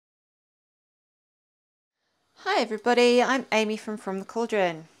Hi everybody, I'm Amy from the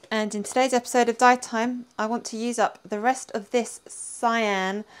Cauldron, and in today's episode of Dye Time I want to use up the rest of this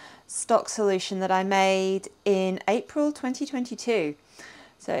cyan stock solution that I made in April 2022.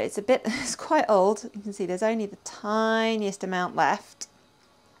 So it's quite old. You can see there's only the tiniest amount left.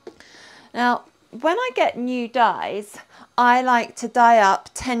 Now when I get new dyes I like to dye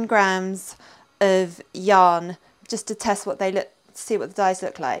up 10 grams of yarn just to test what they see what the dyes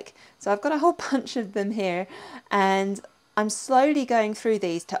look like. So I've got a whole bunch of them here and I'm slowly going through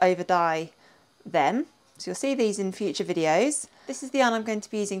these to over dye them. So you'll see these in future videos. This is the yarn I'm going to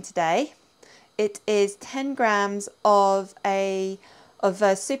be using today. It is 10 grams of a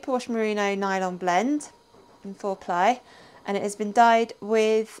superwash merino nylon blend in 4-ply, and it has been dyed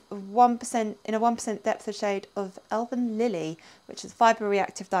with 1% in a 1% depth of shade of Elven Lily, which is Fibre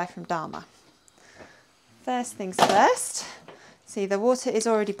reactive dye from Dharma. First things first. See, the water is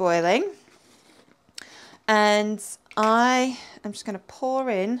already boiling and I am just going to pour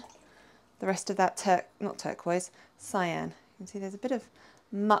in the rest of that not turquoise, cyan. You can see there's a bit of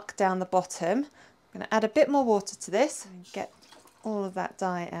muck down the bottom. I'm going to add a bit more water to this and get all of that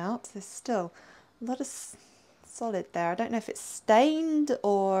dye out. There's still a lot of solid there. I don't know if it's stained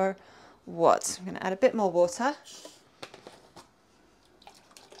or what. I'm going to add a bit more water.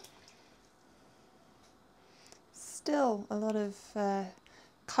 Still a lot of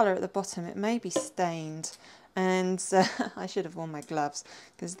colour at the bottom. It may be stained, and I should have worn my gloves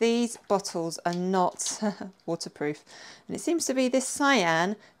because these bottles are not waterproof, and it seems to be this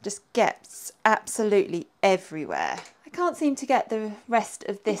cyan just gets absolutely everywhere. I can't seem to get the rest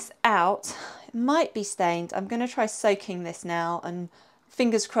of this out. It might be stained. I'm going to try soaking this now, and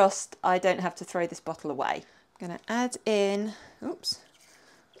fingers crossed I don't have to throw this bottle away. I'm going to add in,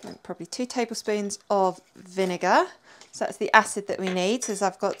 probably 2 tablespoons of vinegar. So that's the acid that we need, because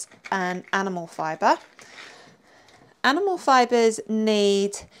I've got an animal fibre. Animal fibres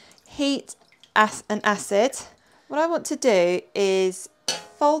need heat and acid. What I want to do is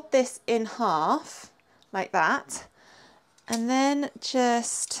fold this in half like that, and then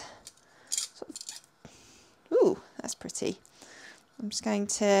just ooh, that's pretty. I'm just going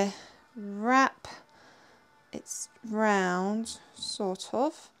to wrap it's round, sort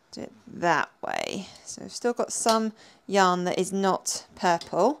of. Do it that way. So I've still got some yarn that is not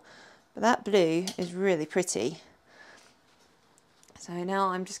purple, but that blue is really pretty. So now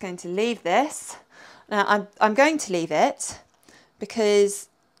I'm just going to leave this. Now I'm going to leave it because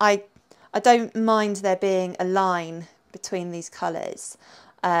I don't mind there being a line between these colours.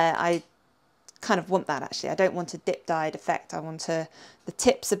 I kind of want that actually. I don't want a dip dyed effect. I want the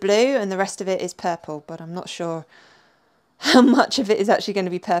tips are blue and the rest of it is purple, but I'm not sure how much of it is actually going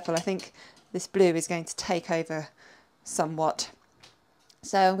to be purple. I think this blue is going to take over somewhat.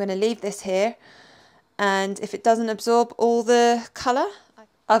 So I'm going to leave this here, and if it doesn't absorb all the colour,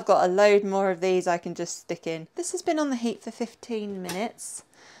 I've got a load more of these I can just stick in. This has been on the heat for 15 minutes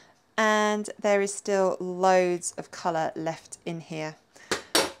and there is still loads of colour left in here,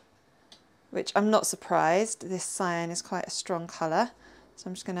 which I'm not surprised. This cyan is quite a strong colour. So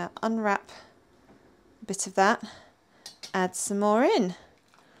I'm just going to unwrap a bit of that, add some more in.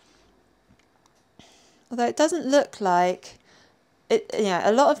 Although it doesn't look like it,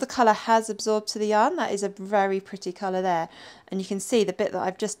 a lot of the colour has absorbed to the yarn. That is a very pretty colour there. And you can see the bit that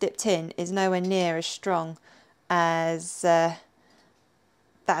I've just dipped in is nowhere near as strong as that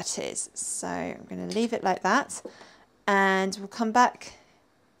is. So I'm going to leave it like that and we'll come back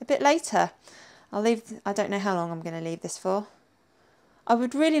a bit later. I don't know how long I'm going to leave this for. I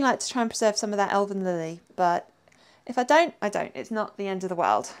would really like to try and preserve some of that Elven Lily, but if I don't, I don't. It's not the end of the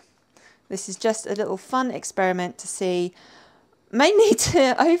world. This is just a little fun experiment to see. May need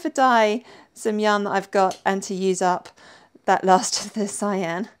to over dye some yarn that I've got and to use up that last of the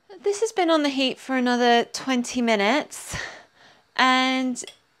cyan. This has been on the heat for another 20 minutes and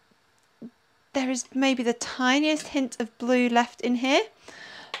there is maybe the tiniest hint of blue left in here.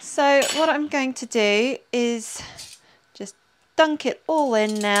 So what I'm going to do is just dunk it all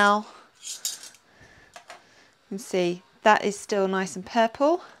in now. You can see that is still nice and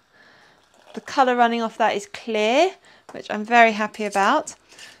purple. The colour running off that is clear, which I'm very happy about.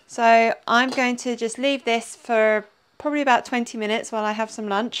 So I'm going to just leave this for probably about 20 minutes while I have some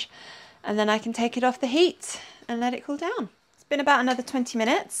lunch, and then I can take it off the heat and let it cool down. It's been about another 20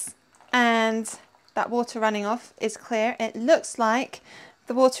 minutes and that water running off is clear. It looks like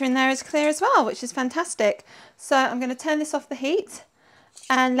the water in there is clear as well, which is fantastic. So I'm going to turn this off the heat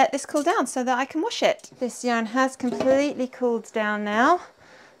and let this cool down so that I can wash it. This yarn has completely cooled down now,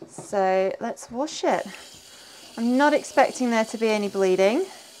 so let's wash it. I'm not expecting there to be any bleeding.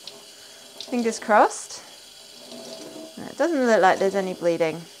 Fingers crossed. Doesn't look like there's any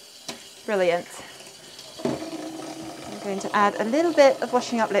bleeding. Brilliant. I'm going to add a little bit of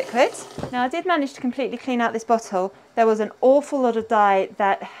washing up liquid. Now I did manage to completely clean out this bottle. There was an awful lot of dye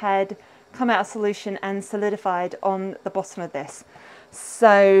that had come out of solution and solidified on the bottom of this.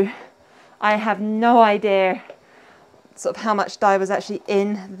 So I have no idea sort of how much dye was actually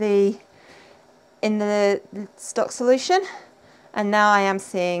in the stock solution, and now I am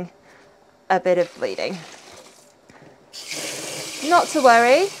seeing a bit of bleeding. Not to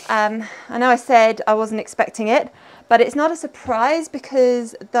worry, I know I said I wasn't expecting it, but it's not a surprise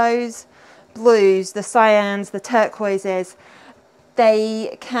because those blues, the cyans, the turquoises,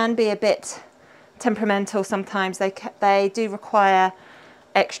 they can be a bit temperamental sometimes. They do require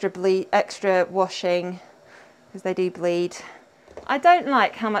extra washing because they do bleed. I don't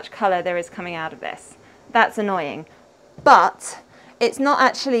like how much colour there is coming out of this. That's annoying, but it's not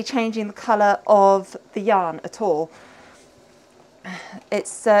actually changing the colour of the yarn at all.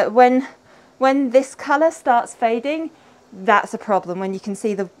 It's when this colour starts fading, that's a problem. When you can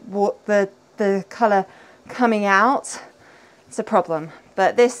see the colour coming out, it's a problem.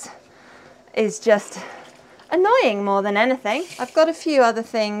 But this is just annoying more than anything. I've got a few other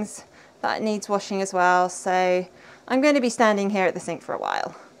things that needs washing as well, so I'm going to be standing here at the sink for a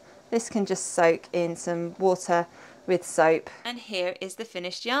while. This can just soak in some water with soap. And here is the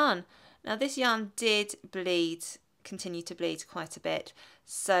finished yarn. Now this yarn did continue to bleed quite a bit,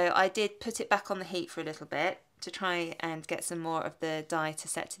 so I did put it back on the heat for a little bit to try and get some more of the dye to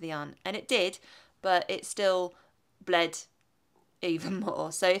set to the yarn, and it did, but it still bled even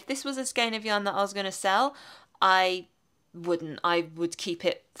more. So if this was a skein of yarn that I was going to sell, I would keep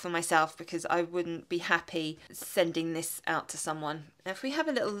it for myself because I wouldn't be happy sending this out to someone. Now if we have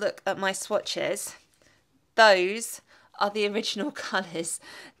a little look at my swatches, those are the original colours.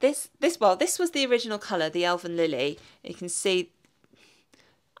 This was the original colour, the elven lily. You can see,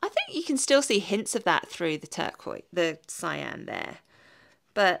 I think you can still see hints of that through the turquoise, the cyan there.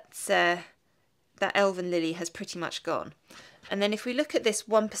 But that elven lily has pretty much gone. And then if we look at this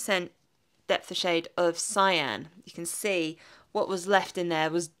 1% depth of shade of cyan, you can see what was left in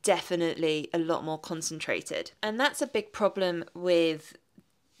there was definitely a lot more concentrated. And that's a big problem with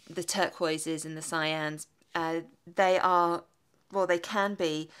the turquoises and the cyans. They can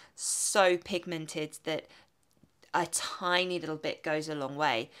be so pigmented that a tiny little bit goes a long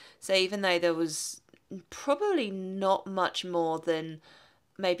way. So even though there was probably not much more than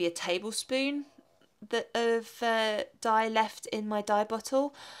maybe a tablespoon of dye left in my dye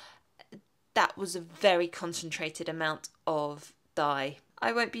bottle, that was a very concentrated amount of dye.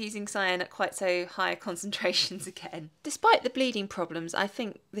 I won't be using cyan at quite so high concentrations again. Despite the bleeding problems, I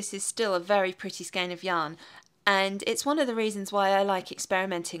think this is still a very pretty skein of yarn, and it's one of the reasons why I like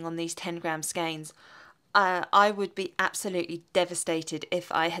experimenting on these 10-gram skeins. I would be absolutely devastated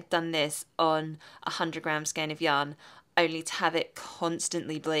if I had done this on a 100-gram skein of yarn, only to have it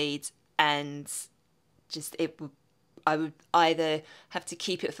constantly bleed, and just I would either have to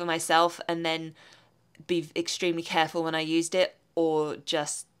keep it for myself and then be extremely careful when I used it, or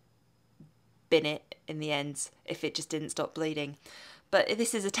just bin it in the end if it just didn't stop bleeding. But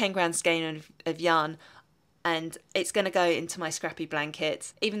this is a 10-gram skein of yarn, and it's going to go into my scrappy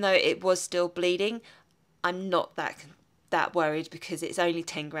blanket. Even though it was still bleeding, I'm not that worried because it's only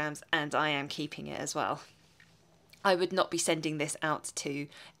 10 grams and I am keeping it as well. I would not be sending this out to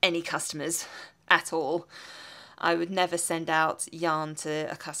any customers at all. I would never send out yarn to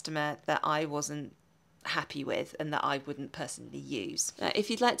a customer that I wasn't happy with and that I wouldn't personally use. If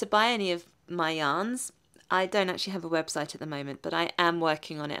you'd like to buy any of my yarns, I don't actually have a website at the moment, but I am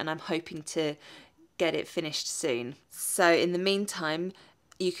working on it and I'm hoping to get it finished soon. So in the meantime,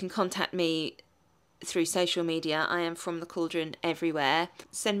 you can contact me through social media. I am from the Cauldron everywhere.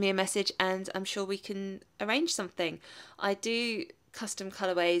 Send me a message and I'm sure we can arrange something. I do custom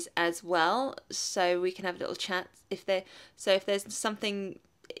colorways as well, so we can have a little chat if there's something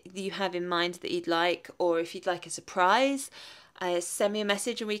you have in mind that you'd like, or if you'd like a surprise, send me a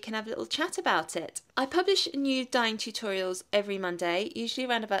message and we can have a little chat about it. I publish new dyeing tutorials every Monday, usually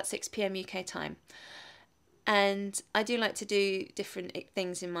around about 6 PM UK time. And I do like to do different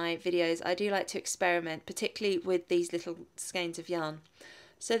things in my videos. I do like to experiment, particularly with these little skeins of yarn.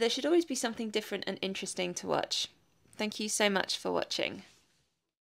 So there should always be something different and interesting to watch. Thank you so much for watching.